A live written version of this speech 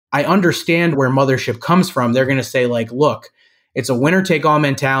I understand where mothership comes from. They're going to say like, look, it's a winner take all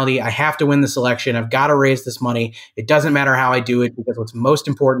mentality. I have to win this election. I've got to raise this money. It doesn't matter how I do it because what's most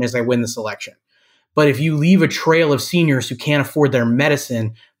important is I win this election. But if you leave a trail of seniors who can't afford their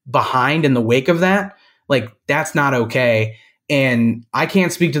medicine behind in the wake of that, like that's not okay. And I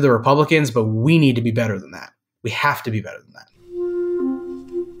can't speak to the Republicans, but we need to be better than that. We have to be better than that.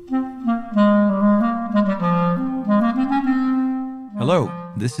 Hello,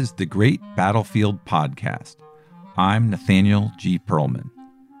 this is the Great Battlefield Podcast. I'm Nathaniel G. Perlman.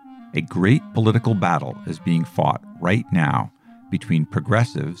 A great political battle is being fought right now between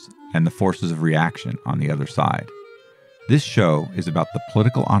progressives and the forces of reaction on the other side. This show is about the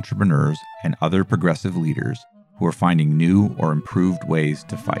political entrepreneurs and other progressive leaders who are finding new or improved ways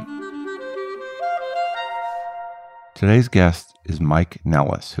to fight. Today's guest is Mike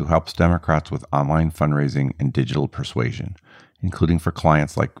Nellis, who helps Democrats with online fundraising and digital persuasion, including for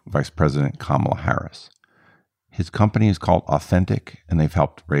clients like Vice President Kamala Harris. His company is called Authentic, and they've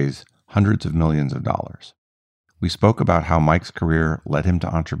helped raise hundreds of millions of dollars. We spoke about how Mike's career led him to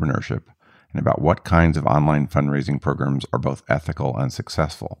entrepreneurship and about what kinds of online fundraising programs are both ethical and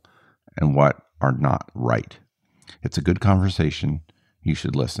successful and what are not right. It's a good conversation. You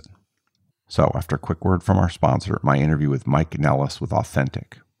should listen. So, after a quick word from our sponsor, my interview with Mike Nellis with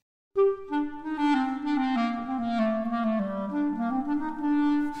Authentic.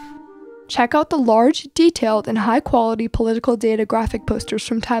 Check out the large, detailed, and high-quality political data graphic posters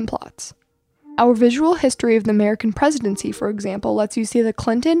from Time Plots. Our visual history of the American presidency, for example, lets you see the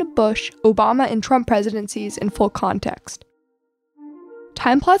Clinton, Bush, Obama, and Trump presidencies in full context.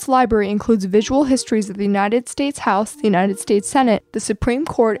 Time Plots library includes visual histories of the United States House, the United States Senate, the Supreme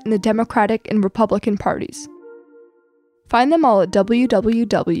Court, and the Democratic and Republican parties. Find them all at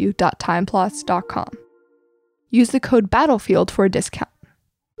www.timeplots.com. Use the code BATTLEFIELD for a discount.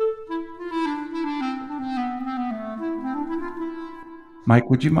 Mike,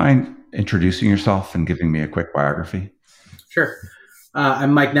 would you mind introducing yourself and giving me a quick biography? Sure.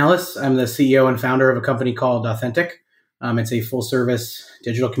 I'm Mike Nellis. I'm the CEO and founder of a company called Authentic. It's a full-service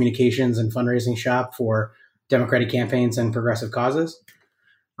digital communications and fundraising shop for Democratic campaigns and progressive causes.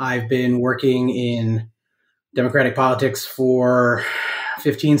 I've been working in Democratic politics for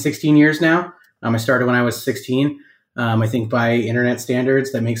 15, 16 years now. I started when I was 16. I think by internet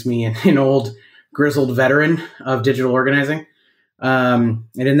standards, that makes me an old, grizzled veteran of digital organizing. And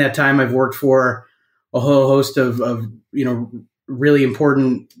in that time, I've worked for a whole host of really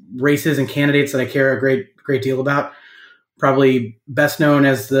important races and candidates that I care a great deal about. Probably best known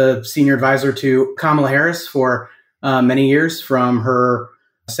as the senior advisor to Kamala Harris for many years, from her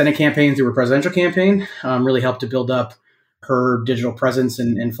Senate campaign through her presidential campaign. Really helped to build up her digital presence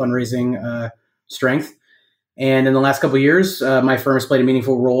and fundraising strength. And in the last couple of years, my firm has played a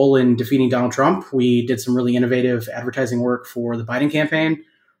meaningful role in defeating Donald Trump. We did some really innovative advertising work for the Biden campaign.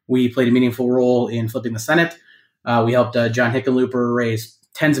 We played a meaningful role in flipping the Senate. We helped John Hickenlooper raise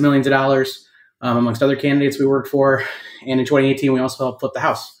tens of millions of dollars, amongst other candidates we worked for. And in 2018, we also helped flip the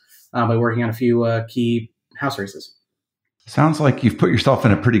House by working on a few key House races. Sounds like you've put yourself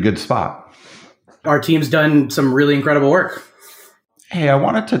in a pretty good spot. Our team's done some really incredible work. Hey, I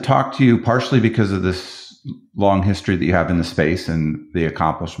wanted to talk to you partially because of this long history that you have in the space and the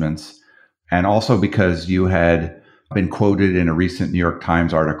accomplishments, and also because you had been quoted in a recent New York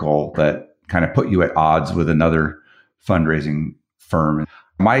Times article that kind of put you at odds with another fundraising firm.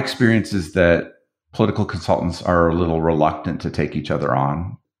 My experience is that political consultants are a little reluctant to take each other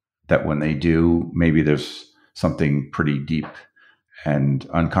on, that when they do, maybe there's something pretty deep and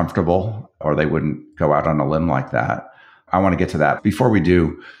uncomfortable, or they wouldn't go out on a limb like that. I want to get to that. Before we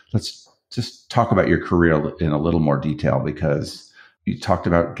do, let's just talk about your career in a little more detail, because you talked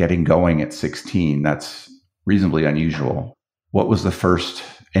about getting going at 16. That's reasonably unusual. What was the first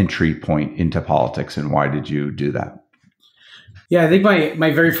entry point into politics, and why did you do that? Yeah, I think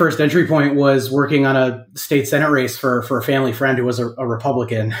my very first entry point was working on a state Senate race for a family friend who was a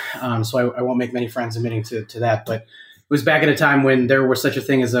Republican. So I won't make many friends admitting to that. But it was back at a time when there was such a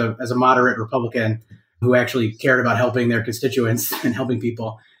thing as a moderate Republican who actually cared about helping their constituents and helping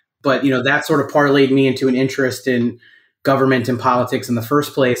people. But, that sort of parlayed me into an interest in government and politics in the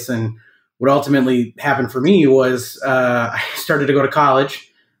first place. And what ultimately happened for me was I started to go to college.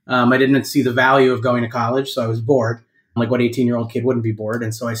 I didn't see the value of going to college, so I was bored. Like what 18-year-old kid wouldn't be bored.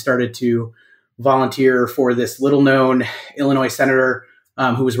 And so I started to volunteer for this little-known Illinois senator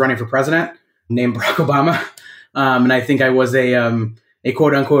who was running for president named Barack Obama. And I think I was a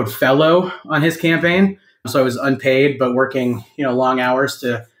quote-unquote fellow on his campaign. So I was unpaid, but working long hours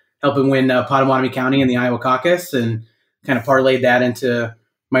to help him win Potawatomi County in the Iowa caucus, and kind of parlayed that into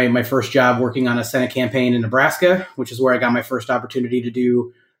my first job working on a Senate campaign in Nebraska, which is where I got my first opportunity to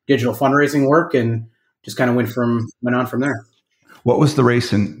do digital fundraising work, and just kind of went on from there. What was the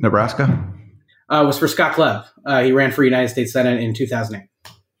race in Nebraska? It was for Scott Klebb. He ran for United States Senate in 2008.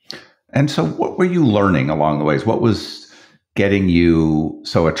 And so what were you learning along the ways? What was getting you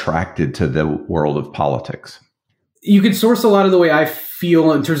so attracted to the world of politics? You could source a lot of the way I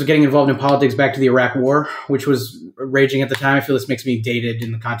feel in terms of getting involved in politics back to the Iraq War, which was raging at the time. I feel this makes me dated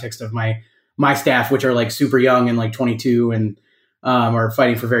in the context of my staff, which are like super young and like 22 and are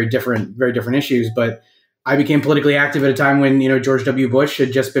fighting for very different issues. But I became politically active at a time when, George W. Bush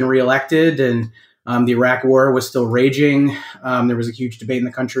had just been reelected, and the Iraq War was still raging. There was a huge debate in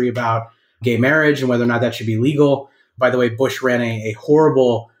the country about gay marriage and whether or not that should be legal. By the way, Bush ran a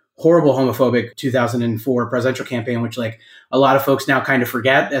horrible homophobic 2004 presidential campaign, which like a lot of folks now kind of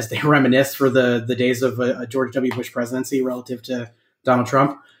forget as they reminisce for the days of a George W. Bush presidency relative to Donald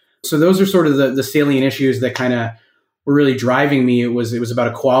Trump. So those are sort of the salient issues that kind of were really driving me. It was about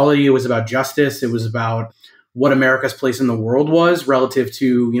equality. It was about justice. It was about what America's place in the world was relative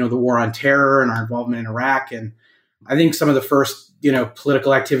to, the war on terror and our involvement in Iraq. And I think some of the first,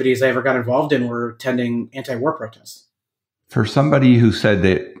 political activities I ever got involved in were attending anti-war protests. For somebody who said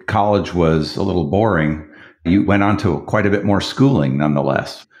that college was a little boring, you went on to quite a bit more schooling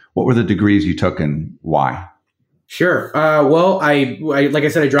nonetheless. What were the degrees you took and why? Sure. Well, I like I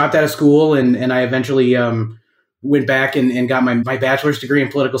said, I dropped out of school and I eventually went back and got my bachelor's degree in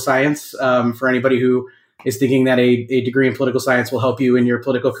political science. For anybody who is thinking that a degree in political science will help you in your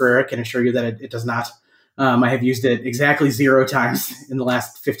political career, I can assure you that it does not. I have used it exactly 0 times in the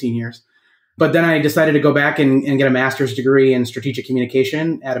last 15 years. But then I decided to go back and get a master's degree in strategic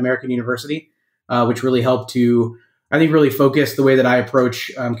communication at American University, which really helped to, I think, really focus the way that I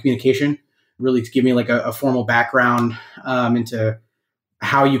approach communication, really to give me like a formal background into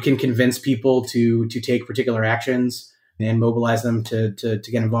how you can convince people to take particular actions and mobilize them to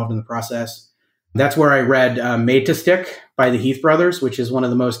get involved in the process. That's where I read Made to Stick by the Heath brothers, which is one of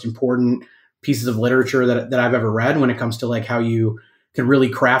the most important pieces of literature that I've ever read when it comes to like how you can really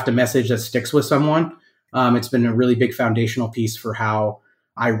craft a message that sticks with someone. It's been a really big foundational piece for how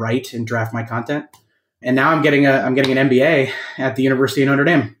I write and draft my content. And now I'm getting an MBA at the University of Notre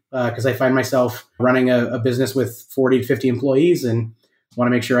Dame because I find myself running a business with 40 to 50 employees and want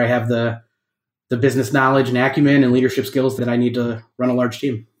to make sure I have the business knowledge and acumen and leadership skills that I need to run a large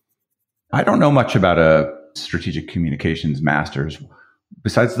team. I don't know much about a strategic communications master's.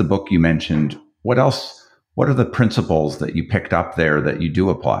 Besides the book you mentioned, what else? What are the principles that you picked up there that you do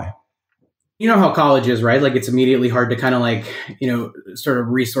apply? You know how college is, right? Like it's immediately hard to kind of like, sort of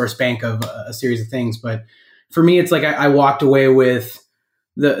resource bank of a series of things. But for me, it's like I walked away with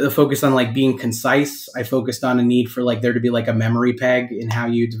the focus on like being concise. I focused on a need for like there to be like a memory peg in how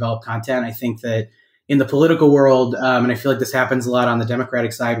you develop content. I think that in the political world, and I feel like this happens a lot on the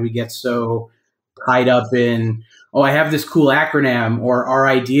Democratic side, we get so tied up in, oh, I have this cool acronym, or our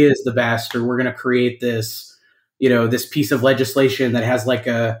idea is the best, or we're going to create this, this piece of legislation that has like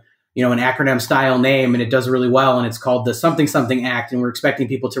an acronym style name and it does really well. And it's called the something, something act. And we're expecting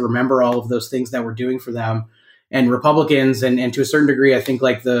people to remember all of those things that we're doing for them. And Republicans, and to a certain degree, I think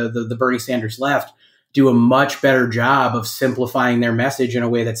like the Bernie Sanders left, do a much better job of simplifying their message in a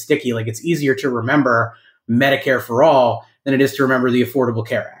way that's sticky. Like it's easier to remember Medicare for all than it is to remember the Affordable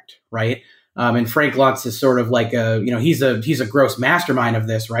Care Act, right? And Frank Luntz is sort of like he's a gross mastermind of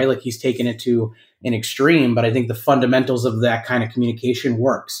this, right? Like he's taken it to an extreme, but I think the fundamentals of that kind of communication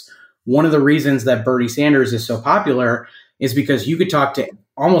works. One of the reasons that Bernie Sanders is so popular is because you could talk to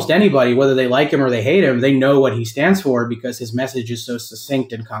almost anybody, whether they like him or they hate him, they know what he stands for because his message is so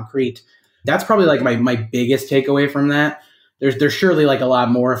succinct and concrete. That's probably like my biggest takeaway from that. There's surely like a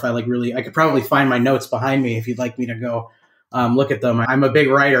lot more if I could probably find my notes behind me if you'd like me to go look at them. I'm a big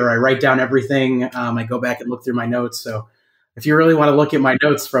writer. I write down everything. I go back and look through my notes. So if you really want to look at my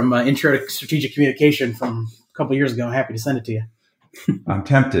notes from Intro to Strategic Communication from a couple of years ago, I'm happy to send it to you. I'm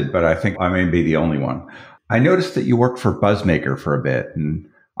tempted, but I think I may be the only one. I noticed that you worked for Buzzmaker for a bit, and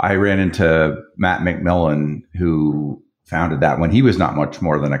I ran into Matt McMillan, who founded that when he was not much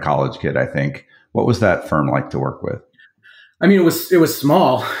more than a college kid, I think. What was that firm like to work with? I mean, it was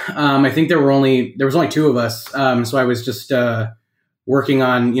small. I think there was only 2 of us. So I was just working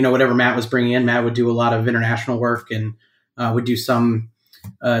on, whatever Matt was bringing in. Matt would do a lot of international work and would do some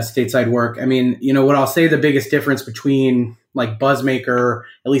stateside work. I mean, what I'll say the biggest difference between like Buzzmaker,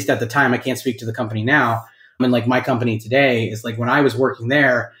 at least at the time, I can't speak to the company now, and like my company today is like when I was working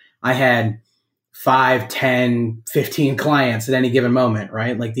there, I had 5, 10, 15 clients at any given moment,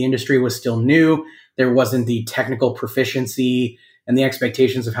 right? Like the industry was still new. There wasn't the technical proficiency and the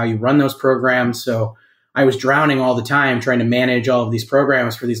expectations of how you run those programs. So I was drowning all the time trying to manage all of these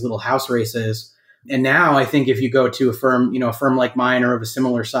programs for these little house races. And now I think if you go to a firm, a firm like mine or of a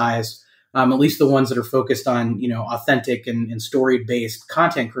similar size, at least the ones that are focused on, authentic and story-based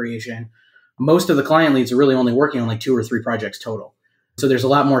content creation, most of the client leads are really only working on like 2 or 3 projects total. So there's a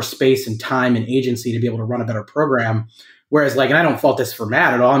lot more space and time and agency to be able to run a better program. Whereas and I don't fault this for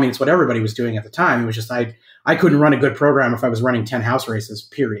Matt at all. I mean, it's what everybody was doing at the time. It was just, I couldn't run a good program if I was running 10 house races,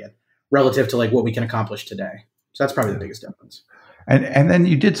 period, relative to what we can accomplish today. So that's probably the biggest difference. And then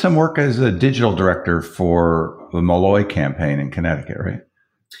you did some work as a digital director for the Malloy campaign in Connecticut, right?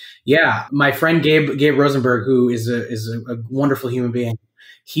 Yeah. My friend, Gabe Rosenberg, who is a wonderful human being,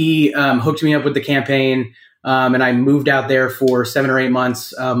 he hooked me up with the campaign. And I moved out there for 7 or 8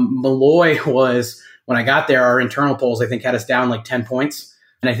 months. Malloy was, when I got there, our internal polls, I think, had us down like 10 points.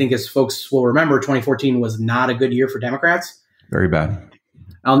 And I think as folks will remember, 2014 was not a good year for Democrats. Very bad.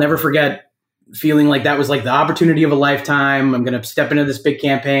 I'll never forget feeling like that was like the opportunity of a lifetime. I'm going to step into this big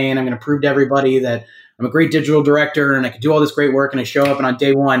campaign. I'm going to prove to everybody that I'm a great digital director and I can do all this great work. And I show up and on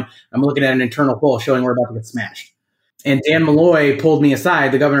day one, I'm looking at an internal poll showing we're about to get smashed. And Dan Malloy pulled me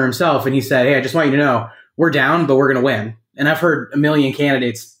aside, the governor himself, and he said, "Hey, I just want you to know, we're down, but we're going to win." And I've heard a million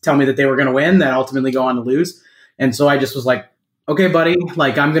candidates tell me that they were going to win, that ultimately go on to lose. And so I just was like, okay, buddy,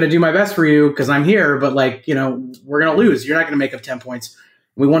 I'm going to do my best for you because I'm here, but we're going to lose. You're not going to make up 10 points.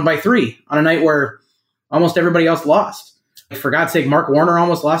 We won by 3 on a night where almost everybody else lost. For God's sake, Mark Warner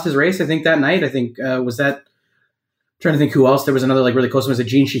almost lost his race, I think, that night. I think, was that, I'm trying to think who else. There was another really close one. Was it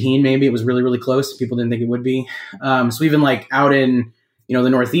Gene Shaheen? Maybe it was really, really close. People didn't think it would be. So even out in, the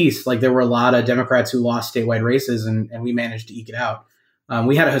Northeast, there were a lot of Democrats who lost statewide races, and we managed to eke it out.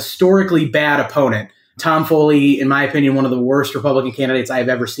 We had a historically bad opponent. Tom Foley, in my opinion, one of the worst Republican candidates I've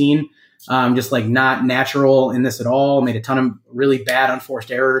ever seen. Just not natural in this at all. Made a ton of really bad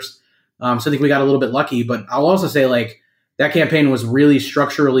unforced errors. So I think we got a little bit lucky. But I'll also say that campaign was really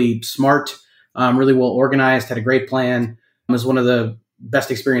structurally smart, really well organized, had a great plan. It was one of the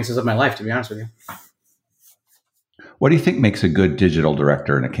best experiences of my life, to be honest with you. What do you think makes a good digital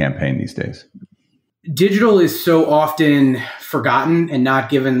director in a campaign these days? Digital is so often forgotten and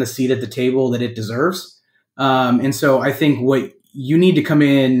not given the seat at the table that it deserves. And so I think what you need to come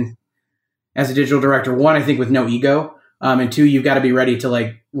in as a digital director, one, I think with no ego, and 2, you've got to be ready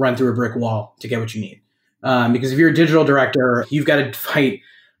to run through a brick wall to get what you need. Because if you're a digital director, you've got to fight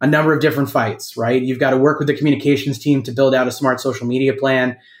a number of different fights, right? You've got to work with the communications team to build out a smart social media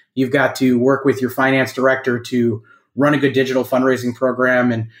plan. You've got to work with your finance director to run a good digital fundraising program.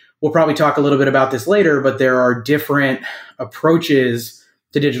 And we'll probably talk a little bit about this later, but there are different approaches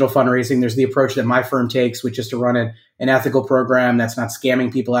to digital fundraising. There's the approach that my firm takes, which is to run an ethical program that's not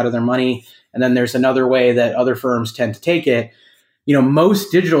scamming people out of their money. And then there's another way that other firms tend to take it.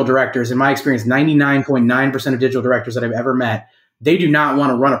 Most digital directors, in my experience, 99.9% of digital directors that I've ever met, they do not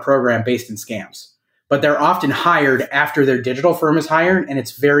want to run a program based in scams. But they're often hired after their digital firm is hired, and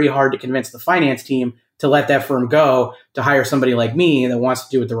it's very hard to convince the finance team to let that firm go to hire somebody like me that wants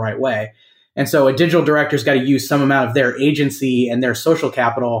to do it the right way. And so a digital director's got to use some amount of their agency and their social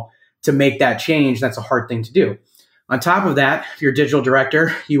capital to make that change. That's a hard thing to do. On top of that, if you're a digital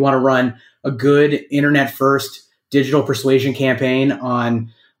director, you want to run a good internet-first digital persuasion campaign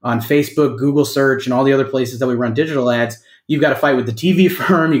on Facebook, Google search, and all the other places that we run digital ads. You've got to fight with the TV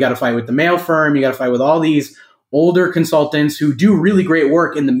firm. You got to fight with the mail firm. You got to fight with all these older consultants who do really great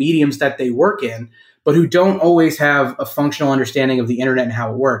work in the mediums that they work in, but who don't always have a functional understanding of the internet and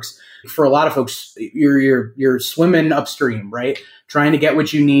how it works. For a lot of folks, you're swimming upstream, right? Trying to get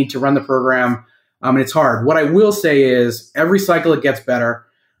what you need to run the program. And it's hard. What I will say is every cycle it gets better.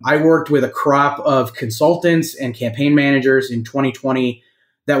 I worked with a crop of consultants and campaign managers in 2020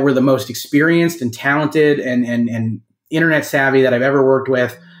 that were the most experienced and talented and internet savvy that I've ever worked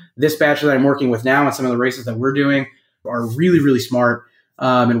with. This batch that I'm working with now and some of the races that we're doing are really, really smart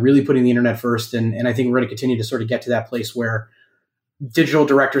and really putting the internet first. And I think we're going to continue to sort of get to that place where digital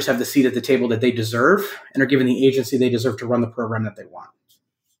directors have the seat at the table that they deserve and are given the agency they deserve to run the program that they want.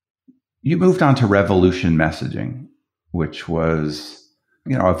 You moved on to Revolution Messaging, which was,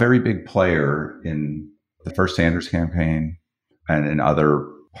 a very big player in the first Sanders campaign and in other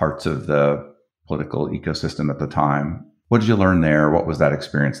parts of the political ecosystem at the time. What did you learn there? What was that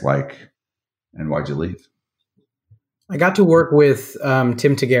experience like? And why'd you leave? I got to work with Tim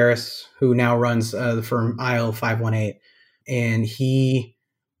Tagaris, who now runs the firm IL 518. And he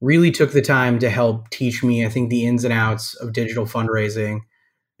really took the time to help teach me, I think, the ins and outs of digital fundraising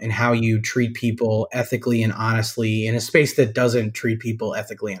and how you treat people ethically and honestly in a space that doesn't treat people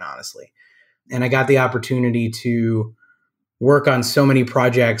ethically and honestly. And I got the opportunity to work on so many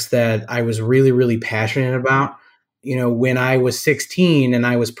projects that I was really, really passionate about. When I was 16 and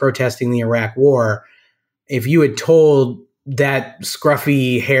I was protesting the Iraq War, if you had told that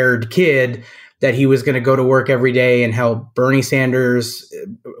scruffy haired kid that he was going to go to work every day and help Bernie Sanders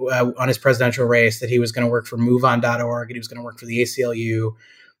on his presidential race, that he was going to work for MoveOn.org, and he was going to work for the ACLU,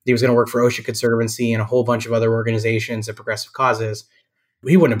 he was going to work for OSHA Conservancy and a whole bunch of other organizations and progressive causes,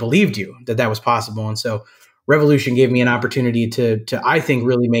 he wouldn't have believed you that was possible. And so Revolution gave me an opportunity to I think,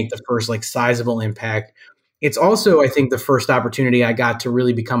 really make the first sizable impact. It's also, I think, the first opportunity I got to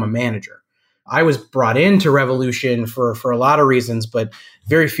really become a manager. I was brought into Revolution for a lot of reasons, but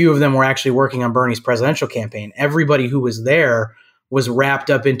very few of them were actually working on Bernie's presidential campaign. Everybody who was there was wrapped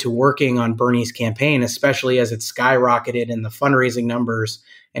up into working on Bernie's campaign, especially as it skyrocketed in the fundraising numbers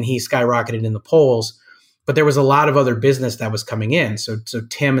and he skyrocketed in the polls. But there was a lot of other business that was coming in. So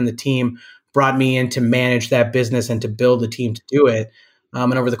Tim and the team brought me in to manage that business and to build a team to do it.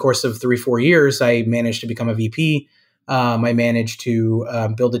 And over the course of 3-4 years, I managed to become a VP. I managed to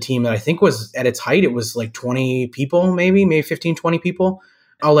build a team that I think was at its height. It was 20 people, maybe 15, 20 people.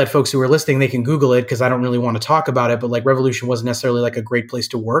 I'll let folks who are listening, they can Google it because I don't really want to talk about it. But Revolution wasn't necessarily a great place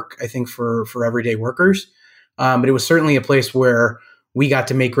to work, I think, for everyday workers. But it was certainly a place where we got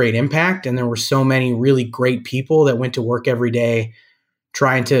to make great impact. And there were so many really great people that went to work every day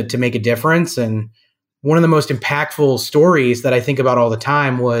trying to make a difference. And one of the most impactful stories that I think about all the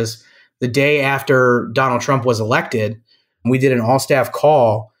time was the day after Donald Trump was elected. We did an all-staff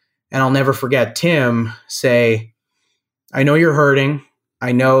call, and I'll never forget Tim say, "I know you're hurting.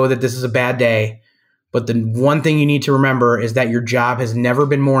 I know that this is a bad day, but the one thing you need to remember is that your job has never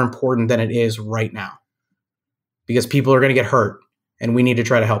been more important than it is right now, because people are going to get hurt, and we need to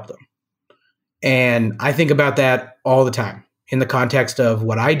try to help them." And I think about that all the time in the context of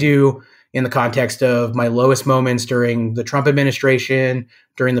what I do, in the context of my lowest moments during the Trump administration,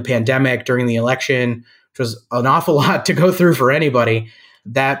 during the pandemic, during the election, which was an awful lot to go through for anybody.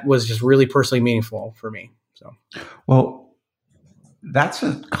 That was just really personally meaningful for me. So, well, that's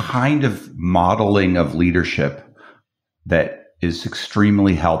a kind of modeling of leadership that is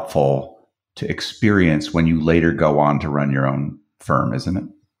extremely helpful to experience when you later go on to run your own firm, isn't it?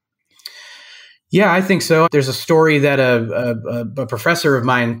 Yeah, I think so. There's a story that a professor of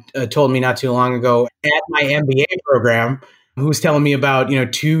mine told me not too long ago at my MBA program, who was telling me about,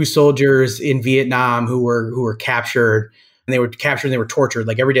 2 soldiers in Vietnam who were captured, and they were captured and they were tortured.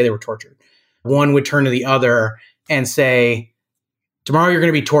 Every day they were tortured. One would turn to the other and say, "Tomorrow you're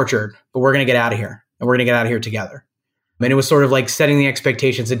going to be tortured, but we're going to get out of here, and we're going to get out of here together." And it was sort of setting the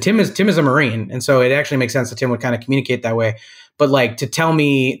expectations. And Tim is a Marine, and so it actually makes sense that Tim would kind of communicate that way. But to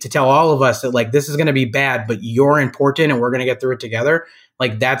tell all of us that this is going to be bad, but you're important and we're going to get through it together.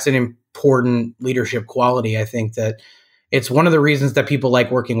 That's an important leadership quality. I think that it's one of the reasons that people like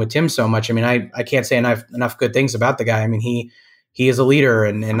working with Tim so much. I mean, I can't say enough good things about the guy. I mean, he is a leader,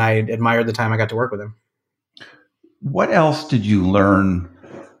 and I admired the time I got to work with him. What else did you learn?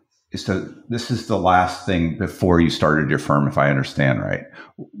 So this is the last thing before you started your firm, if I understand right.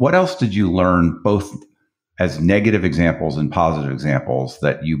 What else did you learn, both as negative examples and positive examples,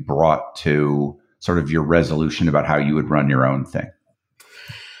 that you brought to sort of your resolution about how you would run your own thing?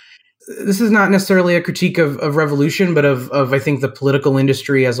 This is not necessarily a critique of Revolution, but of I think the political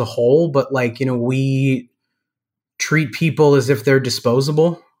industry as a whole. But we treat people as if they're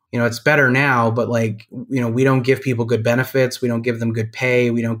disposable. It's better now, but we don't give people good benefits. We don't give them good pay.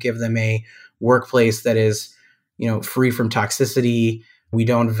 We don't give them a workplace that is, free from toxicity. We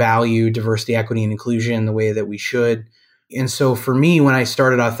don't value diversity, equity, and inclusion the way that we should. And so for me, when I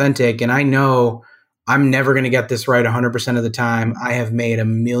started Authentic, and I know I'm never going to get this right 100% of the time. I have made a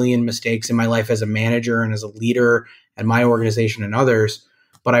million mistakes in my life as a manager and as a leader at my organization and others.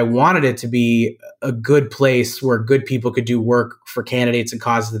 But I wanted it to be a good place where good people could do work for candidates and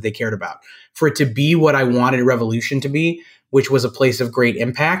causes that they cared about. For it to be what I wanted Revolution to be, which was a place of great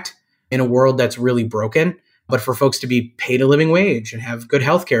impact in a world that's really broken. But for folks to be paid a living wage and have good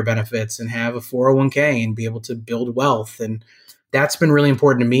healthcare benefits and have a 401k and be able to build wealth. And that's been really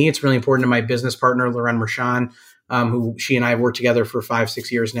important to me. It's really important to my business partner, Loren Mershon, who she and I have worked together for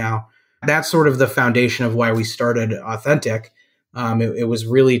 5-6 years now. That's sort of the foundation of why we started Authentic. It was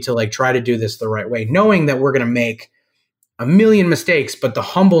really to try to do this the right way, knowing that we're going to make a million mistakes, but the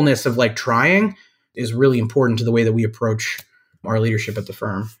humbleness of trying is really important to the way that we approach our leadership at the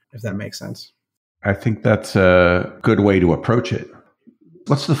firm, if that makes sense. I think that's a good way to approach it.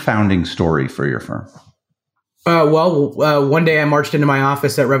 What's the founding story for your firm? One day I marched into my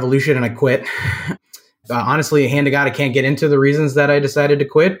office at Revolution and I quit. Honestly, hand to God, I can't get into the reasons that I decided to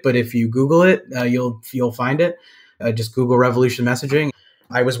quit, but if you Google it, you'll find it. just Google Revolution Messaging.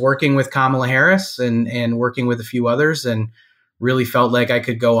 I was working with Kamala Harris and working with a few others, and really felt like I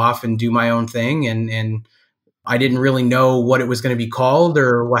could go off and do my own thing. And I didn't really know what it was going to be called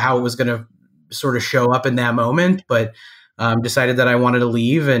or how it was going to sort of show up in that moment, but decided that I wanted to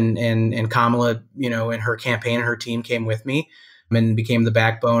leave. And Kamala, and her campaign and her team came with me and became the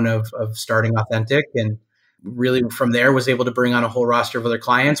backbone of starting Authentic. And really from there was able to bring on a whole roster of other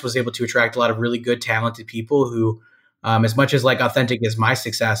clients, was able to attract a lot of really good, talented people who, as much as like Authentic is my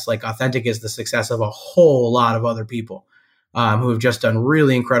success, like Authentic is the success of a whole lot of other people who have just done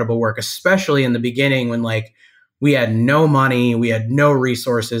really incredible work, especially in the beginning when like we had no money, we had no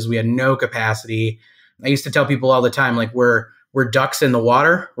resources, we had no capacity. I used to tell people all the time, like we're ducks in the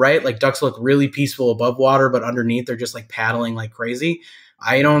water, right? Like ducks look really peaceful above water, but underneath they're just like paddling like crazy.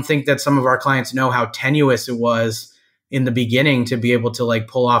 I don't think that some of our clients know how tenuous it was in the beginning to be able to like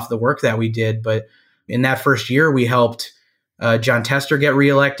pull off the work that we did. But in that first year, we helped John Tester get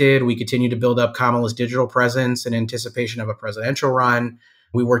reelected. We continued to build up Kamala's digital presence in anticipation of a presidential run.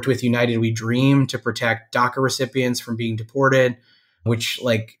 We worked with United We Dream to protect DACA recipients from being deported, which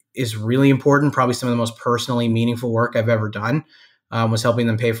like is really important. Probably some of the most personally meaningful work I've ever done was helping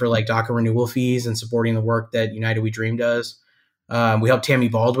them pay for like DACA renewal fees and supporting the work that United We Dream does. We helped Tammy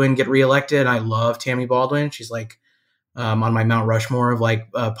Baldwin get reelected. I love Tammy Baldwin. She's like on my Mount Rushmore of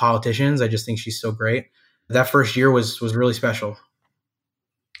like politicians. I just think she's so great. That first year was really special.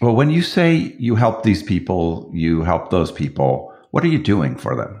 Well, when you say you help these people, you help those people, what are you doing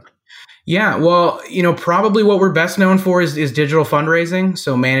for them? Yeah, well, probably what we're best known for is digital fundraising.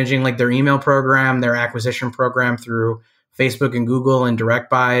 So managing like their email program, their acquisition program through Facebook and Google and direct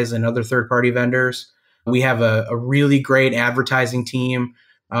buys and other third-party vendors. We have a really great advertising team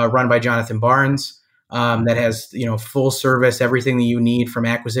run by Jonathan Barnes that has, full service, everything that you need from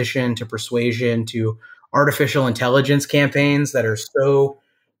acquisition to persuasion to artificial intelligence campaigns that are so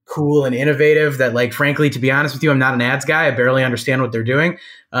cool and innovative that, like, frankly, to be honest with you, I'm not an ads guy. I barely understand what they're doing.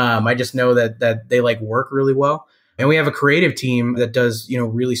 I just know that they like work really well. And we have a creative team that does,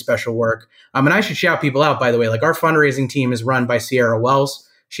 really special work. And I should shout people out, by the way. Like our fundraising team is run by Sierra Wells.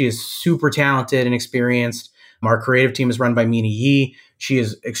 She is super talented and experienced. Our creative team is run by Mina Yee. She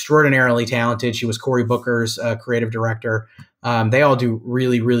is extraordinarily talented. She was Cory Booker's creative director. They all do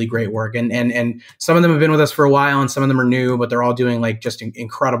really, really great work. And some of them have been with us for a while and some of them are new, but they're all doing like just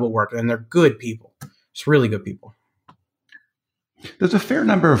incredible work. And they're good people. It's really good people. There's a fair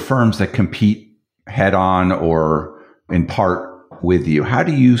number of firms that compete head on or in part with you. How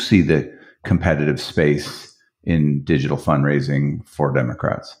do you see the competitive space in digital fundraising for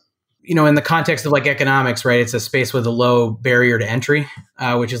Democrats? In the context of like economics, right? It's a space with a low barrier to entry,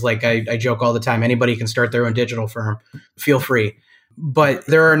 which is like, I joke all the time, anybody can start their own digital firm, feel free. But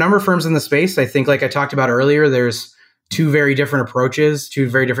there are a number of firms in the space. I think like I talked about earlier, there's two very different approaches, two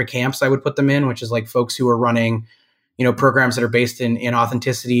very different camps I would put them in, which is like folks who are running, programs that are based in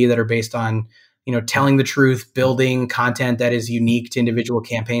authenticity, that are based on, telling the truth, building content that is unique to individual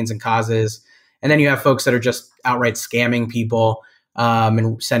campaigns and causes. And then you have folks that are just outright scamming people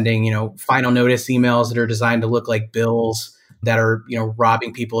and sending, final notice emails that are designed to look like bills that are,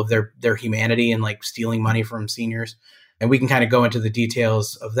 robbing people of their humanity and like stealing money from seniors. And we can kind of go into the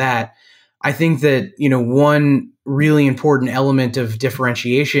details of that. I think that, one really important element of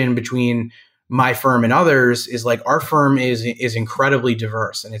differentiation between my firm and others is like our firm is incredibly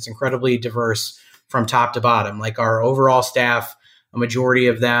diverse, and it's incredibly diverse from top to bottom. Like our overall staff, a majority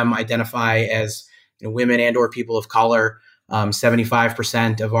of them identify as women and or people of color.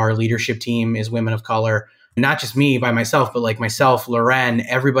 75% of our leadership team is women of color. Not just me by myself, but like myself, Loren,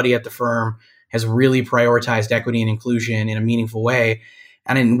 everybody at the firm has really prioritized equity and inclusion in a meaningful way.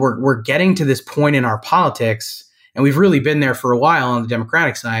 And we're getting to this point in our politics, and we've really been there for a while on the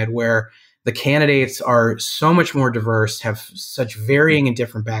Democratic side, where the candidates are so much more diverse, have such varying and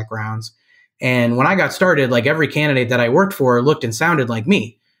different backgrounds. And when I got started, like every candidate that I worked for looked and sounded like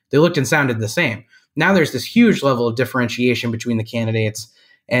me. They looked and sounded the same. Now there's this huge level of differentiation between the candidates,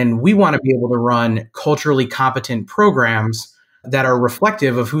 and we want to be able to run culturally competent programs that are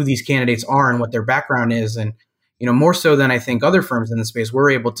reflective of who these candidates are and what their background is. And, more so than I think other firms in the space, we're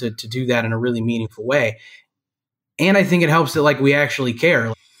able to do that in a really meaningful way. And I think it helps that like we actually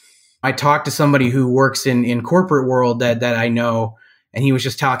care. I talked to somebody who works in corporate world that I know, and he was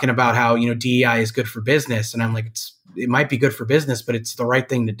just talking about how, DEI is good for business. And I'm like, it might be good for business, but it's the right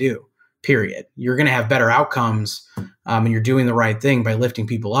thing to do, period. You're going to have better outcomes and you're doing the right thing by lifting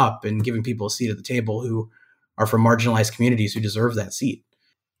people up and giving people a seat at the table who are from marginalized communities who deserve that seat.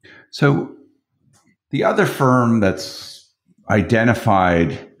 So the other firm that's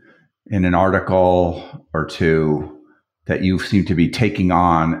identified in an article or two that you seem to be taking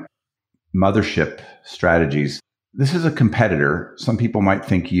on mothership strategies. This is a competitor. Some people might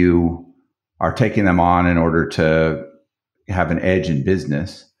think you are taking them on in order to have an edge in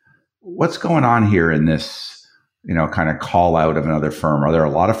business. What's going on here in this, kind of call out of another firm? Are there a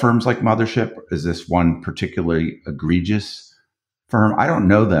lot of firms like Mothership? Is this one particularly egregious firm? I don't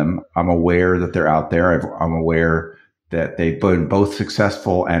know them. I'm aware that they're out there. I'm aware that they've been both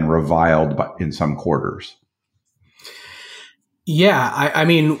successful and reviled in some quarters. Yeah, I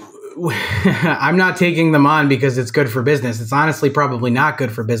mean, I'm not taking them on because it's good for business. It's honestly probably not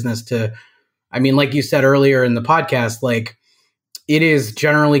good for business like you said earlier in the podcast, like it is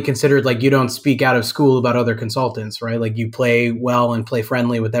generally considered like you don't speak out of school about other consultants, right? Like you play well and play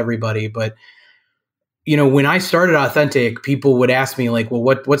friendly with everybody. But, when I started Authentic, people would ask me like, well,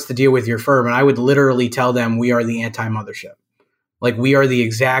 what's the deal with your firm? And I would literally tell them we are the anti-mothership. Like we are the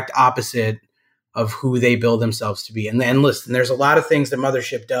exact opposite of who they build themselves to be. And listen, there's a lot of things that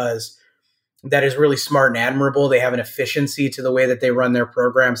Mothership does that is really smart and admirable. They have an efficiency to the way that they run their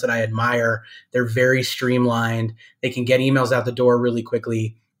programs that I admire. They're very streamlined. They can get emails out the door really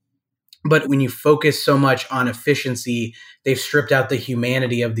quickly. But when you focus so much on efficiency, they've stripped out the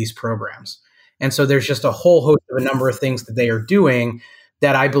humanity of these programs. And so there's just a whole host of a number of things that they are doing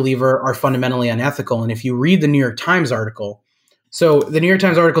that I believe are fundamentally unethical. And if you read the New York Times article, so the New York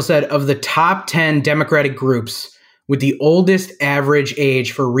Times article said of the top 10 Democratic groups with the oldest average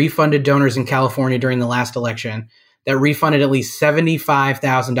age for refunded donors in California during the last election that refunded at least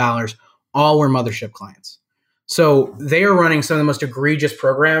 $75,000, all were Mothership clients. So they are running some of the most egregious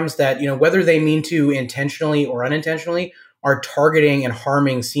programs that, whether they mean to intentionally or unintentionally, are targeting and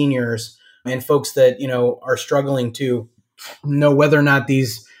harming seniors and folks that, are struggling to know whether or not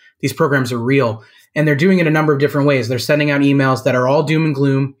these programs are real. And they're doing it a number of different ways. They're sending out emails that are all doom and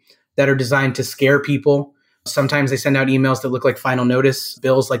gloom, that are designed to scare people. Sometimes they send out emails that look like final notice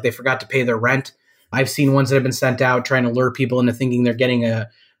bills, like they forgot to pay their rent. I've seen ones that have been sent out trying to lure people into thinking they're getting a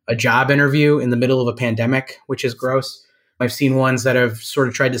job interview in the middle of a pandemic, which is gross. I've seen ones that have sort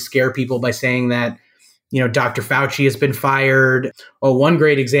of tried to scare people by saying that, Dr. Fauci has been fired. Oh, one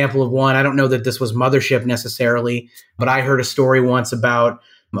great example of one, I don't know that this was Mothership necessarily, but I heard a story once about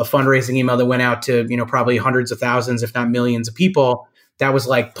a fundraising email that went out to, probably hundreds of thousands, if not millions of people. That was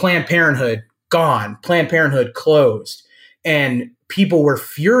like Planned Parenthood gone, Planned Parenthood closed. And people were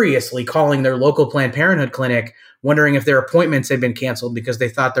furiously calling their local Planned Parenthood clinic, wondering if their appointments had been canceled because they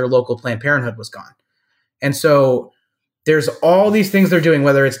thought their local Planned Parenthood was gone. And so there's all these things they're doing,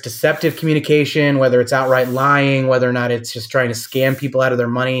 whether it's deceptive communication, whether it's outright lying, whether or not it's just trying to scam people out of their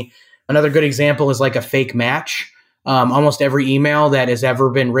money. Another good example is like a fake match. Almost every email that has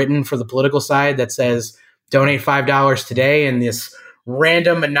ever been written for the political side that says donate $5 today, and this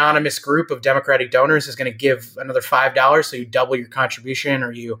random anonymous group of Democratic donors is going to give another $5, so you double your contribution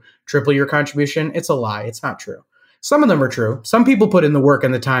or you triple your contribution. It's a lie. It's not true. Some of them are true. Some people put in the work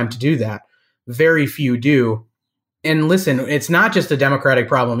and the time to do that. Very few do. And listen, it's not just a Democratic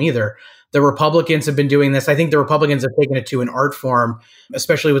problem either. The Republicans have been doing this. I think the Republicans have taken it to an art form,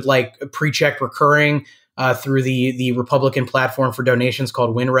 especially with like pre-check recurring through the Republican platform for donations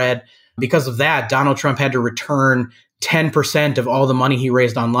called WinRed. Because of that, Donald Trump had to return 10% of all the money he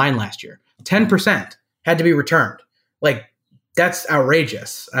raised online last year. 10% had to be returned. Like, that's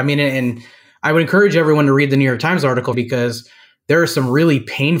outrageous. I mean, and I would encourage everyone to read the New York Times article because there are some really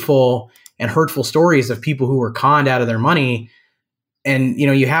painful and hurtful stories of people who were conned out of their money. And,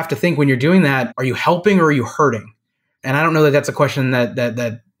 you have to think when you're doing that, are you helping or are you hurting? And I don't know that that's a question that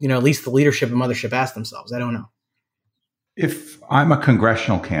at least the leadership of Mothership asked themselves. I don't know. If I'm a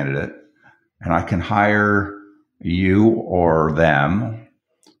congressional candidate and I can hire you or them,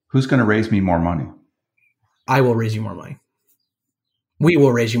 who's going to raise me more money? I will raise you more money. We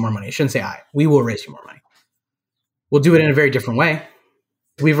will raise you more money. I shouldn't say I. We will raise you more money. We'll do it in a very different way.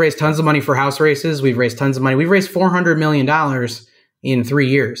 We've raised tons of money for House races. We've raised tons of money. We've raised $400 million in 3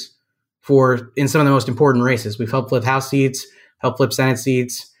 years in some of the most important races. We've helped flip House seats, helped flip Senate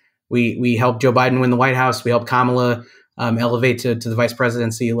seats. We helped Joe Biden win the White House. We helped Kamala elevate to the vice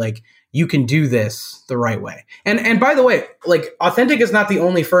presidency. Like, you can do this the right way. And by the way, like, Authentic is not the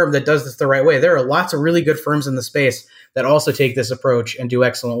only firm that does this the right way. There are lots of really good firms in the space that also take this approach and do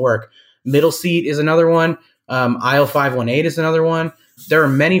excellent work. Middle Seat is another one. Aisle 518 is another one. There are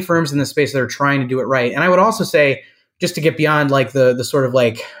many firms in the space that are trying to do it right. And I would also say, just to get beyond like the sort of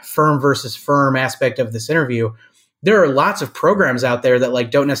like firm versus firm aspect of this interview, there are lots of programs out there that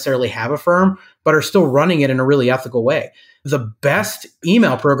like don't necessarily have a firm, but are still running it in a really ethical way. The best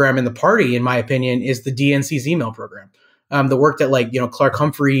email program in the party, in my opinion, is the DNC's email program. the work that Clark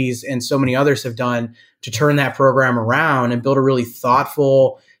Humphreys and so many others have done to turn that program around and build a really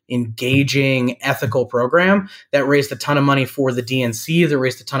thoughtful, engaging, ethical program that raised a ton of money for the DNC, that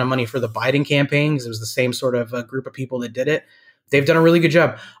raised a ton of money for the Biden campaign, because it was the same sort of group of people that did it. They've done a really good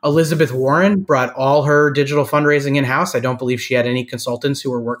job. Elizabeth Warren brought all her digital fundraising in-house. I don't believe she had any consultants who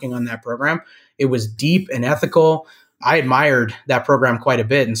were working on that program. It was deep and ethical. I admired that program quite a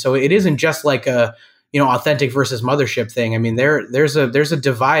bit. And so it isn't just like a, authentic versus mothership thing. I mean, there's a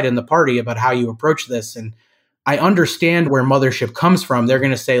divide in the party about how you approach this. And I understand where mothership comes from. They're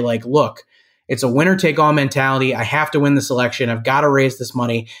going to say look, it's a winner take all mentality. I have to win this election. I've got to raise this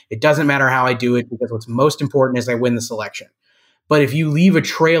money. It doesn't matter how I do it, because what's most important is I win this election. But if you leave a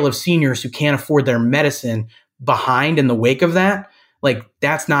trail of seniors who can't afford their medicine behind in the wake of that,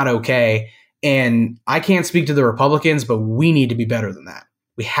 that's not okay. And I can't speak to the Republicans, but we need to be better than that.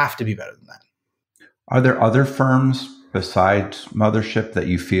 We have to be better than that. Are there other firms besides Mothership that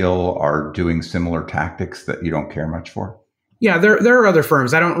you feel are doing similar tactics that you don't care much for? Yeah, there are other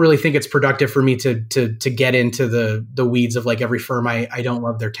firms. I don't really think it's productive for me to get into the weeds of every firm I don't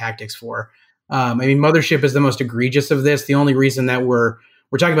love their tactics for. Mothership is the most egregious of this. The only reason that we're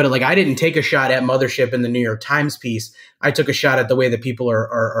talking about it, I didn't take a shot at Mothership in the New York Times piece. I took a shot at the way that people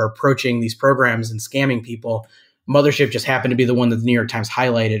are approaching these programs and scamming people. Mothership just happened to be the one that the New York Times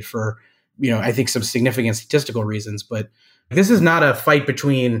highlighted for, I think some significant statistical reasons. But this is not a fight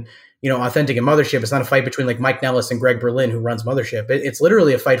between, Authentic and Mothership. It's not a fight between Mike Nellis and Greg Berlin, who runs Mothership. It's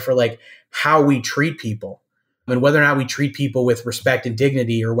literally a fight for how we treat people. And whether or not we treat people with respect and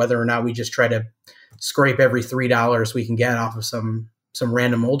dignity, or whether or not we just try to scrape every $3 we can get off of some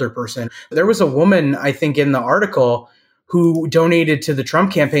random older person. There was a woman, I think, in the article who donated to the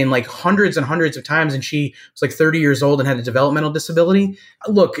Trump campaign hundreds and hundreds of times, and she was 30 years old and had a developmental disability.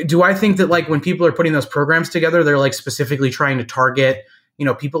 Look, do I think that when people are putting those programs together, they're specifically trying to target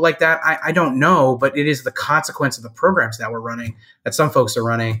people like that? I don't know, but it is the consequence of the programs that we're running, that some folks are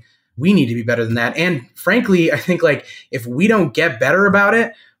running. We need to be better than that. And frankly, I think if we don't get better about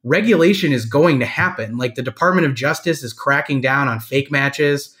it, regulation is going to happen. The Department of Justice is cracking down on fake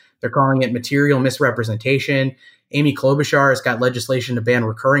matches. They're calling it material misrepresentation. Amy Klobuchar has got legislation to ban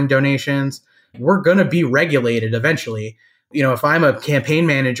recurring donations. We're going to be regulated eventually. If I'm a campaign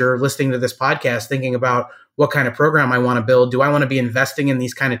manager listening to this podcast, thinking about what kind of program I want to build, do I want to be investing in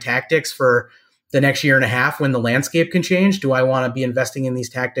these kind of tactics for the next year and a half when the landscape can change? Do I want to be investing in these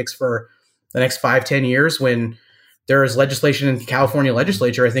tactics for the next 5-10 years when there is legislation in the California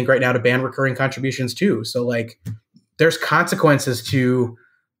legislature, I think right now, to ban recurring contributions too? So there's consequences to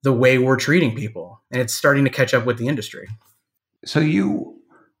the way we're treating people, and it's starting to catch up with the industry. So you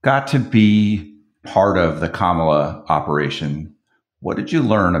got to be part of the Kamala operation. What did you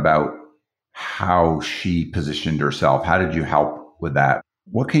learn about how she positioned herself? How did you help with that?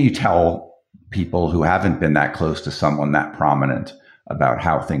 What can you tell people who haven't been that close to someone that prominent about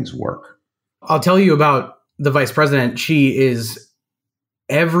how things work? I'll tell you about the vice president. She is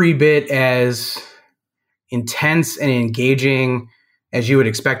every bit as intense and engaging as you would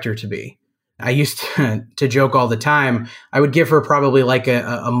expect her to be. I used to joke all the time. I would give her probably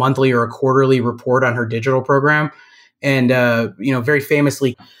a monthly or a quarterly report on her digital program. And, very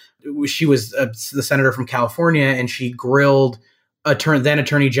famously, she was the senator from California, and she grilled then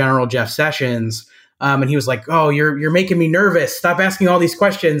Attorney General Jeff Sessions. And he was like, "Oh, you're making me nervous. Stop asking all these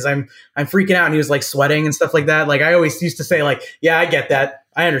questions. I'm freaking out." And he was sweating and stuff like that. I always used to say "Yeah, I get that.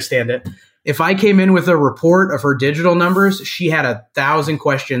 I understand it." If I came in with a report of her digital numbers, she had 1,000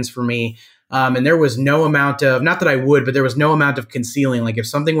 questions for me. And there was no amount of, not that I would, but there was no amount of concealing. If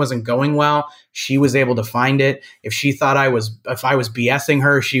something wasn't going well, she was able to find it. If she thought if I was BSing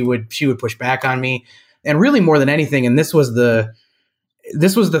her, she would push back on me. And really more than anything, and this was the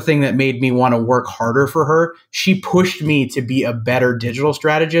thing that made me want to work harder for her, she pushed me to be a better digital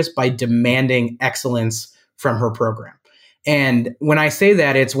strategist by demanding excellence from her program. And when I say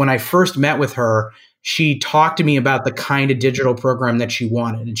that, it's when I first met with her, she talked to me about the kind of digital program that she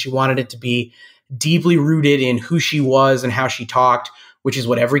wanted. And she wanted it to be deeply rooted in who she was and how she talked, which is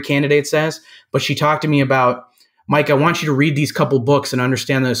what every candidate says. But she talked to me about, "Mike, I want you to read these couple books and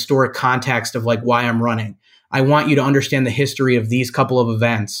understand the historic context of why I'm running. I want you to understand the history of these couple of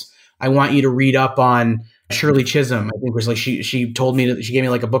events. I want you to read up on Shirley Chisholm." I think was she told me that she gave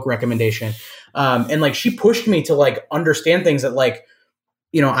me a book recommendation. And she pushed me to understand things that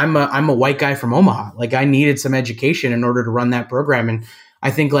I'm a white guy from Omaha. I needed some education in order to run that program. And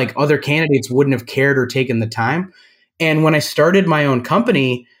I think other candidates wouldn't have cared or taken the time. And when I started my own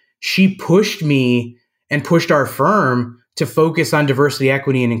company, she pushed me and pushed our firm to focus on diversity,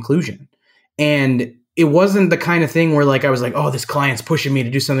 equity, and inclusion. And it wasn't the kind of thing where like I was like, oh, this client's pushing me to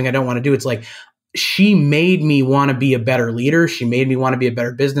do something I don't want to do. It's like she made me want to be a better leader. She made me want to be a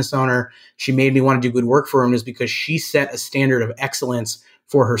better business owner. She made me want to do good work for him, is because she set a standard of excellence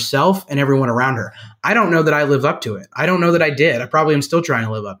for herself and everyone around her. I don't know that I lived up to it. I don't know that I did. I probably am still trying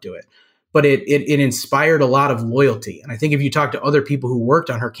to live up to it. But it inspired a lot of loyalty. And I think if you talk to other people who worked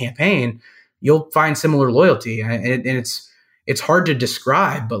on her campaign, you'll find similar loyalty. And it's hard to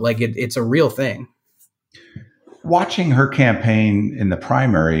describe, but like it's a real thing. Watching her campaign in the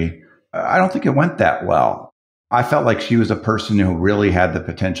primary, I don't think it went that well. I felt like she was a person who really had the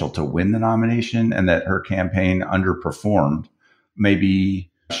potential to win the nomination, and that her campaign underperformed.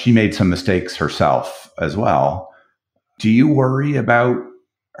 Maybe she made some mistakes herself as well. Do you worry about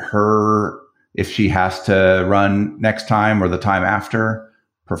her, if she has to run next time or the time after,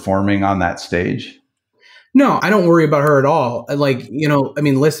 performing on that stage? No, I don't worry about her at all. Like,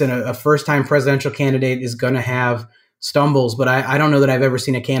 listen, a first-time presidential candidate is going to have stumbles, but I don't know that I've ever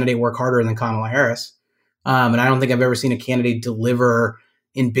seen a candidate work harder than Kamala Harris. And I don't think I've ever seen a candidate deliver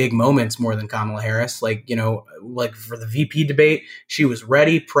in big moments more than Kamala Harris. Like for the VP debate, she was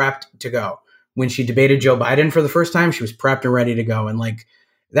ready, prepped to go. When she debated Joe Biden for the first time, she was prepped and ready to go. And like,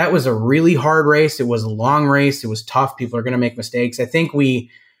 that was a really hard race. It was a long race. It was tough. People are going to make mistakes. I think we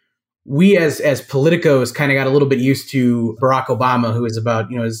as politicos kind of got a little bit used to Barack Obama, who is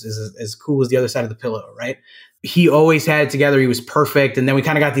about, as cool as the other side of the pillow, right? He always had it together. He was perfect. And then we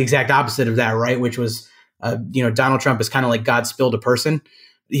kind of got the exact opposite of that, right? Which was, Donald Trump is kind of like God spilled a person.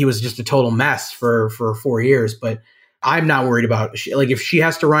 He was just a total mess for 4 years. But I'm not worried about it. Like, if she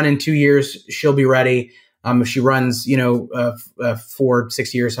has to run in 2 years, she'll be ready. If she runs, 4,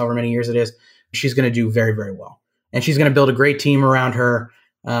 6 years, however many years it is, she's going to do very, very well. And she's going to build a great team around her.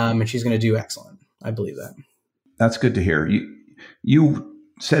 And she's going to do excellent. I believe that. That's good to hear. You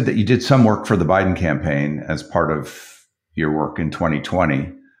said that you did some work for the Biden campaign as part of your work in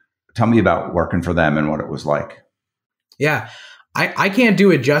 2020. Tell me about working for them and what it was like. Yeah, I can't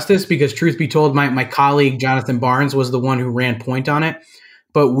do it justice because, truth be told, my colleague, Jonathan Barnes, was the one who ran point on it.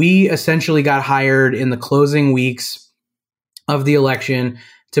 But we essentially got hired in the closing weeks of the election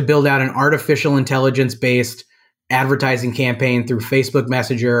to build out an artificial intelligence-based advertising campaign through Facebook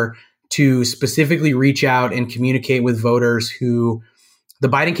Messenger to specifically reach out and communicate with voters who the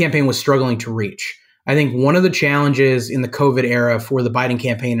Biden campaign was struggling to reach. I think one of the challenges in the COVID era for the Biden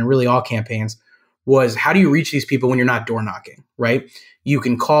campaign, and really all campaigns, was how do you reach these people when you're not door knocking, right? You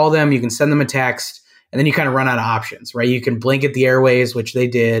can call them, you can send them a text, and then you kind of run out of options, right? You can blanket the airways, which they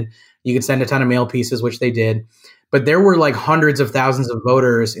did. You can send a ton of mail pieces, which they did. But there were like hundreds of thousands of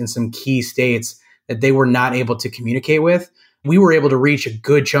voters in some key states that they were not able to communicate with. We were able to reach a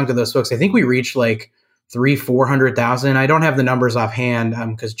good chunk of those folks. I think we reached like 300,000-400,000. I don't have the numbers offhand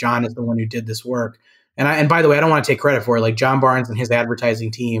because John is the one who did this work. And by the way, I don't want to take credit for it. Like, John Barnes and his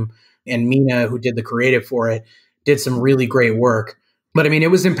advertising team and Mina, who did the creative for it, did some really great work. But I mean,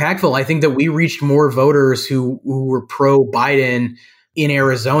 it was impactful. I think that we reached more voters who were pro-Biden in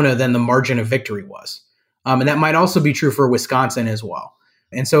Arizona than the margin of victory was. And that might also be true for Wisconsin as well.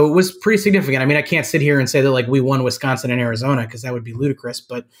 And so it was pretty significant. I mean, I can't sit here and say that like we won Wisconsin and Arizona because that would be ludicrous,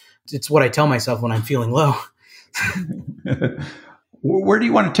 but it's what I tell myself when I'm feeling low. Where do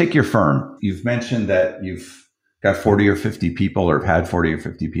you want to take your firm? You've mentioned that you've got 40 or 50 people, or have had 40 or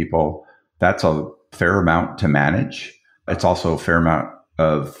 50 people. That's a fair amount to manage. It's also a fair amount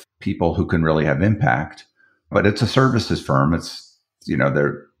of people who can really have impact, but it's a services firm. It's,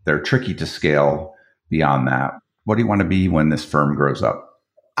 they're tricky to scale beyond that. What do you want to be when this firm grows up?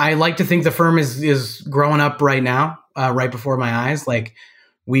 I like to think the firm is growing up right now, right before my eyes. Like,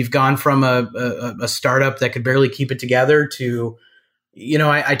 we've gone from a startup that could barely keep it together to,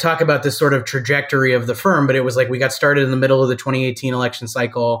 I talk about this sort of trajectory of the firm, but it was like we got started in the middle of the 2018 election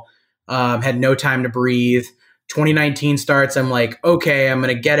cycle, had no time to breathe. 2019 starts. I'm like, okay, I'm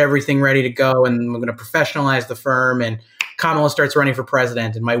going to get everything ready to go, and I'm going to professionalize the firm. And Kamala starts running for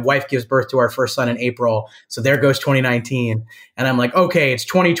president, and my wife gives birth to our first son in April. So there goes 2019. And I'm like, okay, it's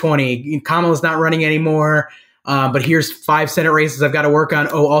 2020. Kamala's not running anymore. But here's 5 Senate races I've got to work on.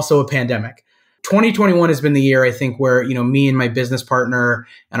 Oh, also a pandemic. 2021 has been the year, I think, where, me and my business partner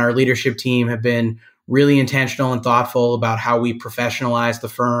and our leadership team have been really intentional and thoughtful about how we professionalize the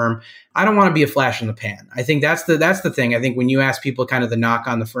firm. I don't want to be a flash in the pan. I think that's the thing. I think when you ask people kind of the knock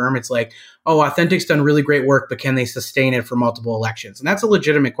on the firm, it's like, oh, Authentic's done really great work, but can they sustain it for multiple elections? And that's a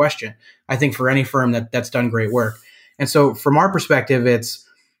legitimate question, I think, for any firm that's done great work. And so from our perspective, it's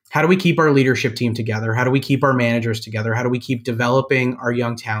how do we keep our leadership team together? How do we keep our managers together? How do we keep developing our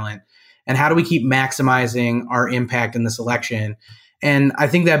young talent? And how do we keep maximizing our impact in this election? And I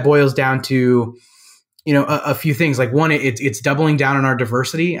think that boils down to a few things. Like one, it's doubling down on our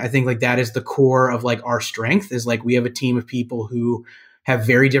diversity. I think like that is the core of like our strength, is like we have a team of people who have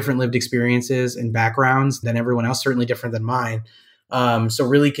very different lived experiences and backgrounds than everyone else, certainly different than mine. So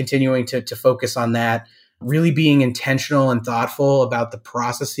really continuing to focus on that, really being intentional and thoughtful about the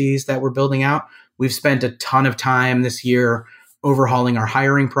processes that we're building out. We've spent a ton of time this year overhauling our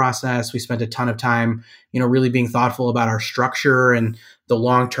hiring process. We spent a ton of time, really being thoughtful about our structure and the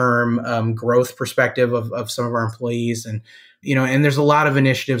long-term growth perspective of some of our employees. And, and there's a lot of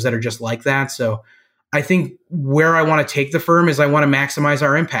initiatives that are just like that. So I think where I want to take the firm is I want to maximize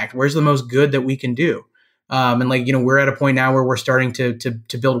our impact. Where's the most good that we can do? And we're at a point now where we're starting to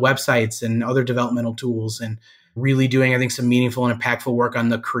build websites and other developmental tools, and really doing, I think, some meaningful and impactful work on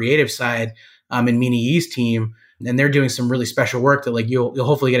the creative side in Meany Yee's team. And they're doing some really special work that you'll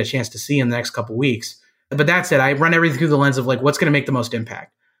hopefully get a chance to see in the next couple of weeks. But that said, I run everything through the lens of what's going to make the most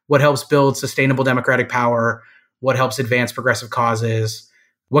impact, what helps build sustainable democratic power, what helps advance progressive causes,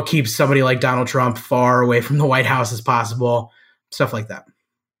 what keeps somebody like Donald Trump far away from the White House as possible, stuff like that.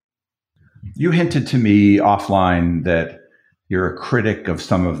 You hinted to me offline that you're a critic of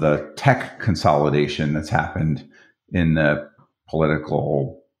some of the tech consolidation that's happened in the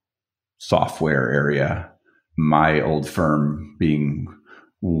political software area. My old firm being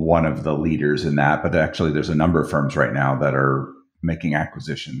one of the leaders in that, but actually there's a number of firms right now that are making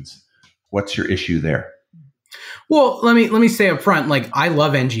acquisitions. What's your issue there? Well, let me say up front, I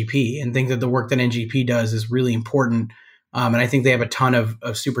love NGP and think that the work that NGP does is really important. And I think they have a ton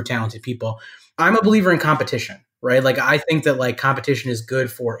of super talented people. I'm a believer in competition, right? I think that competition is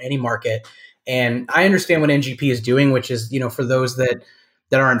good for any market. And I understand what NGP is doing, which is, for those that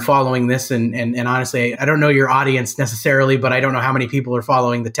aren't following this. And honestly, I don't know your audience necessarily, but I don't know how many people are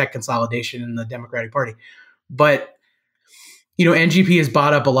following the tech consolidation in the Democratic Party. But, NGP has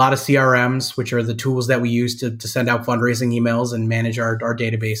bought up a lot of CRMs, which are the tools that we use to send out fundraising emails and manage our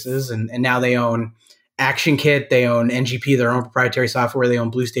databases. And now they own Action Kit, they own NGP, their own proprietary software. They own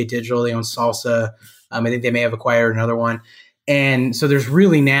Blue State Digital, they own Salsa. I think they may have acquired another one. And so there's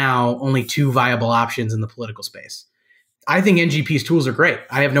really now only two viable options in the political space. I think NGP's tools are great.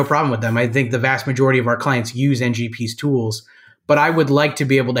 I have no problem with them. I think the vast majority of our clients use NGP's tools, but I would like to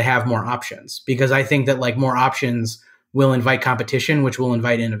be able to have more options, because I think that more options will invite competition, which will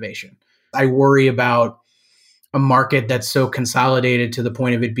invite innovation. I worry about a market that's so consolidated to the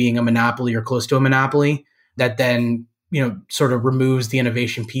point of it being a monopoly or close to a monopoly that then, sort of removes the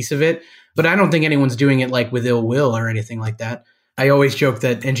innovation piece of it. But I don't think anyone's doing it with ill will or anything like that. I always joke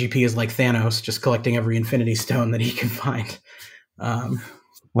that NGP is like Thanos, just collecting every infinity stone that he can find.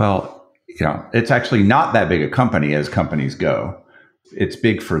 Well, it's actually not that big a company as companies go. It's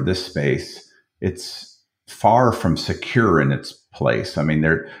big for this space. It's far from secure in its place. I mean,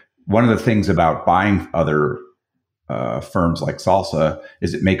 one of the things about buying other firms like Salsa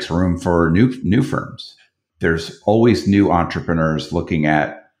is it makes room for new firms. There's always new entrepreneurs looking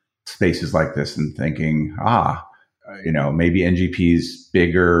at spaces like this and thinking, maybe NGP's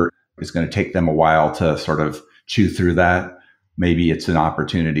bigger. It's going to take them a while to sort of chew through that. Maybe it's an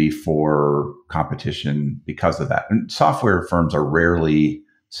opportunity for competition because of that. And software firms are rarely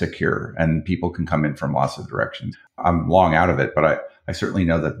secure, and people can come in from lots of directions. I'm long out of it, but I certainly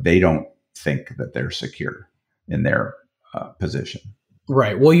know that they don't think that they're secure in their position.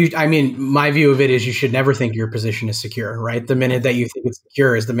 Right. Well, my view of it is you should never think your position is secure, right? The minute that you think it's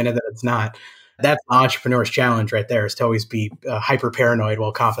secure is the minute that it's not. That's the entrepreneur's challenge right there, is to always be hyper paranoid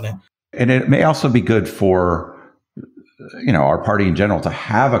while confident. And it may also be good for, our party in general to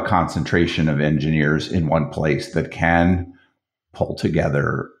have a concentration of engineers in one place that can pull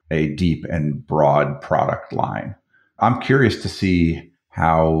together a deep and broad product line. I'm curious to see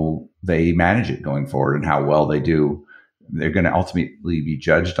how they manage it going forward and how well they do. They're going to ultimately be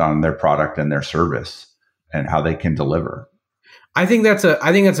judged on their product and their service and how they can deliver. I think that's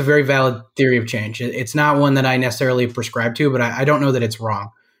a very valid theory of change. It's not one that I necessarily prescribe to, but I don't know that it's wrong.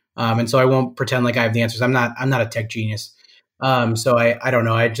 And so I won't pretend like I have the answers. I'm not a tech genius. So I don't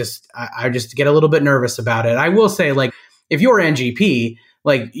know. I just get a little bit nervous about it. I will say, if you're NGP,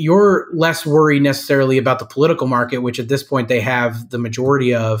 you're less worried necessarily about the political market, which at this point they have the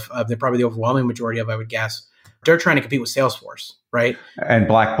majority of, they're probably the overwhelming majority of, I would guess. They're trying to compete with Salesforce, right? And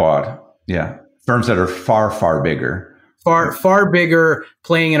Blackbaud. Yeah. Firms that are far, far bigger. Far bigger,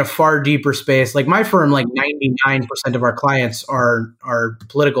 playing in a far deeper space. My firm, 99% of our clients are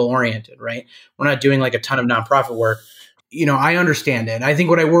political oriented, right? We're not doing a ton of nonprofit work. I understand it. I think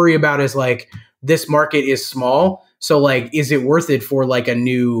what I worry about is this market is small. So like, is it worth it for like a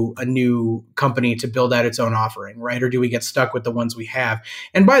new company to build out its own offering, right? Or do we get stuck with the ones we have?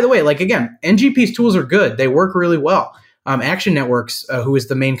 And by the way, like again, NGP's tools are good. They work really well. Action Networks, who is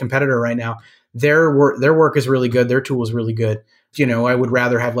the main competitor right now, their work is really good. Their tool is really good. I would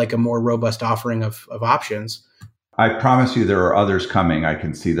rather have like a more robust offering of options. I promise you there are others coming. I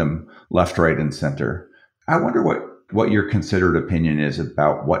can see them left, right, and center. I wonder what your considered opinion is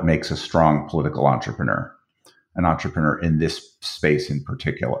about what makes a strong political entrepreneur, an entrepreneur in this space in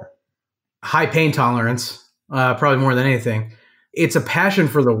particular. High pain tolerance, probably more than anything. It's a passion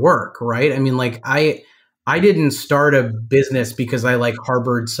for the work, right? I mean, like I didn't start a business because I like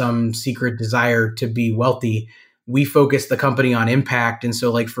harbored some secret desire to be wealthy. We focused the company on impact. And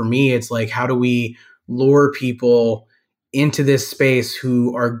so like for me, it's like, how do we lure people into this space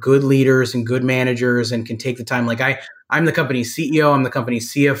who are good leaders and good managers and can take the time? Like I'm the company's CEO, I'm the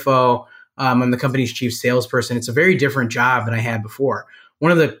company's CFO, I'm the company's chief salesperson. It's a very different job than I had before.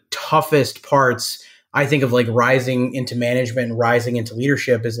 One of the toughest parts, I think, of like rising into management and rising into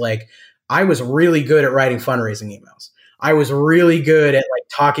leadership is like, I was really good at writing fundraising emails. I was really good at like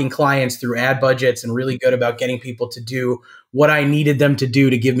talking clients through ad budgets and really good about getting people to do what I needed them to do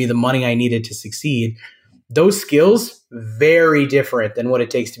to give me the money I needed to succeed. Those skills, very different than what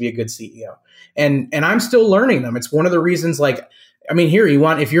it takes to be a good CEO. And I'm still learning them. It's one of the reasons, like, I mean,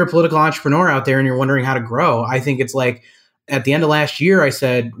 if you're a political entrepreneur out there and you're wondering how to grow, I think it's like at the end of last year, I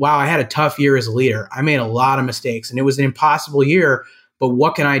said, wow, I had a tough year as a leader. I made a lot of mistakes and it was an impossible year, but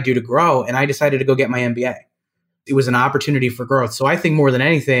what can I do to grow? And I decided to go get my MBA. It was an opportunity for growth. So I think more than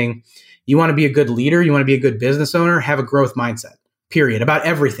anything, you want to be a good leader, you want to be a good business owner, have a growth mindset, period, about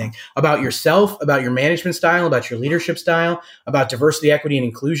everything, about yourself, about your management style, about your leadership style, about diversity, equity, and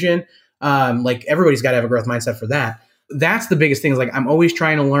inclusion. Like everybody's got to have a growth mindset for that. That's the biggest thing is like, I'm always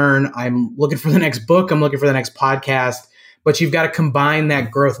trying to learn. I'm looking for the next book. I'm looking for the next podcast, but you've got to combine that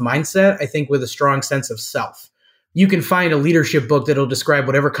growth mindset, I think, with a strong sense of self. You can find a leadership book that'll describe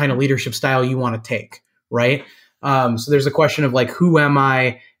whatever kind of leadership style you want to take, right? So there's a question of like, who am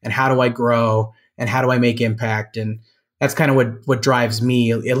I and how do I grow and how do I make impact? And that's kind of what drives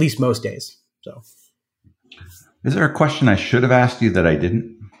me, at least most days. So, is there a question I should have asked you that I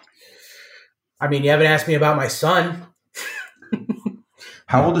didn't? I mean, you haven't asked me about my son.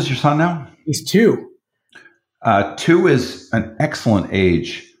 How old is your son now? He's 2. 2 is an excellent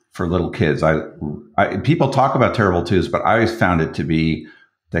age for little kids. People talk about terrible twos, but I always found it to be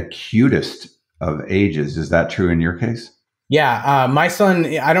the cutest of ages. Is that true in your case? Yeah. My son,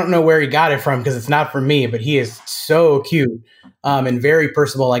 I don't know where he got it from because it's not from me, but he is so cute and very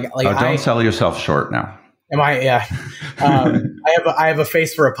personable. Like don't sell yourself short now. Am I? Yeah. I have a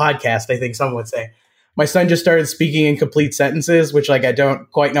face for a podcast, I think some would say. My son just started speaking in complete sentences, which like I don't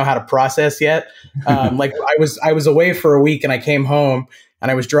quite know how to process yet. Like I was away for a week and I came home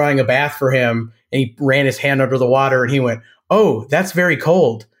and I was drawing a bath for him and he ran his hand under the water and he went, "Oh, that's very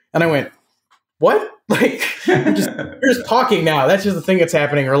cold." And I went, "What?" Like you're just talking now. That's just the thing that's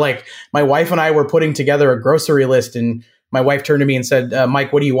happening. Or like my wife and I were putting together a grocery list and my wife turned to me and said,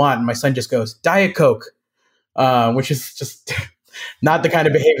 "Mike, what do you want?" And my son just goes, "Diet Coke," which is just not the kind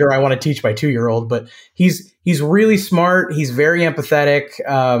of behavior I want to teach my 2-year-old, but he's really smart. He's very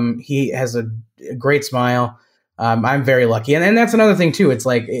empathetic. He has a great smile. I'm very lucky. And that's another thing too. It's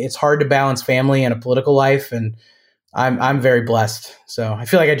like, it's hard to balance family and a political life. And I'm very blessed. So I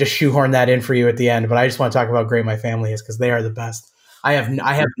feel like I just shoehorned that in for you at the end, but I just want to talk about how great my family is because they are the best. I have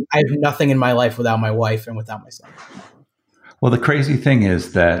nothing in my life without my wife and without my son. Well, the crazy thing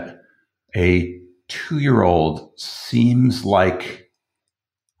is that a 2-year-old seems like,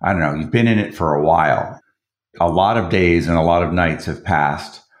 I don't know, you've been in it for a while. A lot of days and a lot of nights have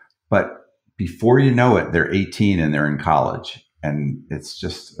passed, but before you know it, they're 18 and they're in college. And it's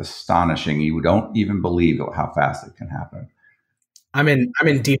just astonishing. You don't even believe how fast it can happen. I'm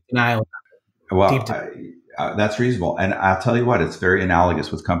in deep denial. Well, that's reasonable. And I'll tell you what, it's very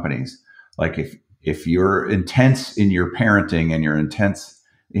analogous with companies. Like if you're intense in your parenting and you're intense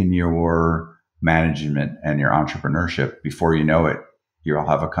in your management and your entrepreneurship, before you know it, you'll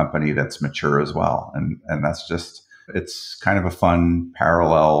have a company that's mature as well. And that's just, it's kind of a fun,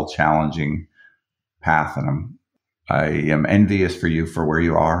 parallel, challenging path. And I am envious for you for where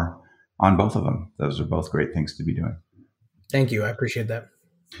you are on both of them. Those are both great things to be doing. Thank you. I appreciate that.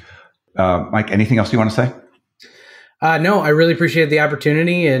 Mike, anything else you want to say? No, I really appreciate the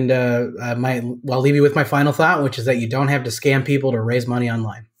opportunity. And I'll leave you with my final thought, which is that you don't have to scam people to raise money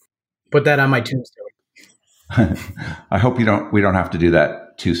online. Put that on my tombstone. I hope we don't have to do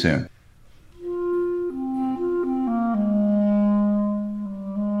that too soon.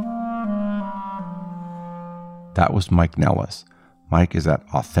 That was Mike Nellis. Mike is at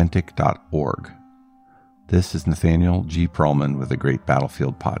authentic.org. This is Nathaniel G. Perlman with the Great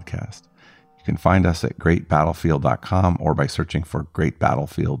Battlefield Podcast. You can find us at greatbattlefield.com or by searching for Great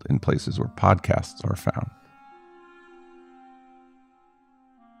Battlefield in places where podcasts are found.